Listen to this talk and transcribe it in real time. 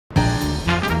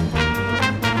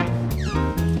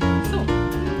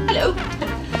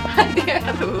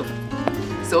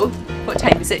So, what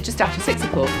time is it? Just after 6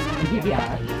 o'clock, and here we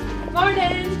are.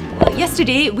 Morning!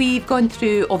 Yesterday we've gone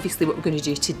through obviously what we're going to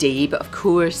do today, but of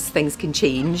course things can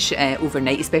change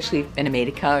overnight, especially in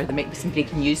America, or there might be some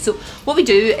breaking news. So what we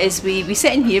do is we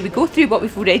sit in here, we go through what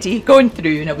we've already gone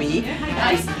through in a way. Hi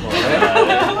guys!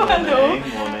 Hello!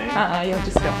 Hi, I'll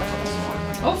just go.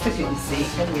 Oh, for goodness sake,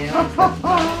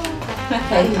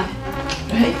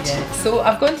 Right, so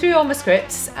I've gone through all my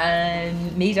scripts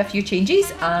and made a few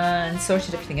changes and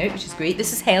sorted everything out, which is great.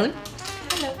 This is Helen.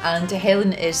 Hello. And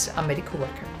Helen is a miracle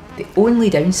worker. The only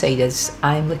downside is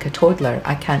I'm like a toddler.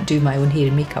 I can't do my own hair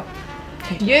and makeup.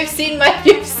 You've seen my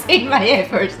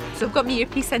efforts. So I've got my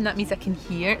earpiece in, that means I can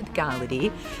hear the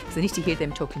gallery, because I need to hear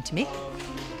them talking to me.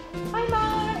 Hi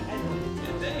Mark!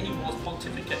 And there he was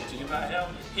pontificating about how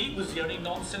he was the only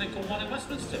non-cynical one in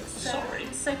Westminster. Sorry.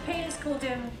 So Piers called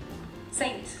him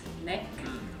Saint Nick,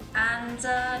 and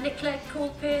Nick Clegg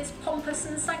called Piers pompous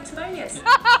and sanctimonious.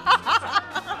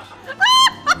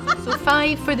 So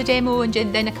 5 for the demo and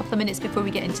then a couple of minutes before we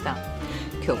get into that.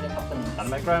 Cool. And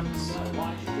my grams.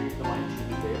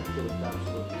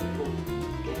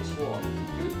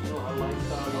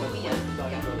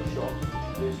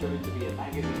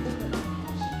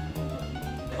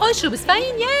 Oh, the show was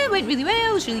fine, yeah, it went really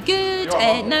well, it was really good.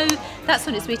 Now that's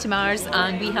on its way to Mars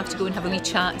and we have to go and have a wee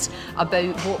chat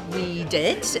about what we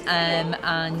did and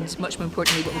much more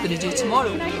importantly what we're going to do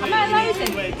tomorrow.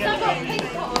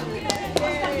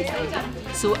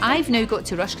 So I've now got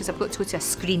to rush because I've got to go to a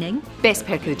screening. Best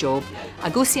perk of the job.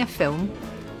 I go see a film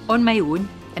on my own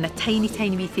in a tiny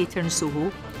wee theatre in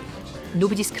Soho.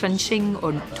 Nobody's crunching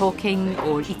or talking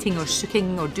or eating or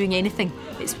shooking or doing anything.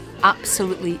 It's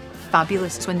absolutely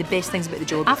fabulous. It's one of the best things about the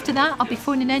job. After that, I'll be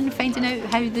phoning in, finding out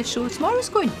how the show tomorrow's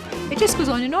going. It just goes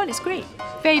on and on. It's great.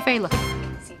 Very, very lucky.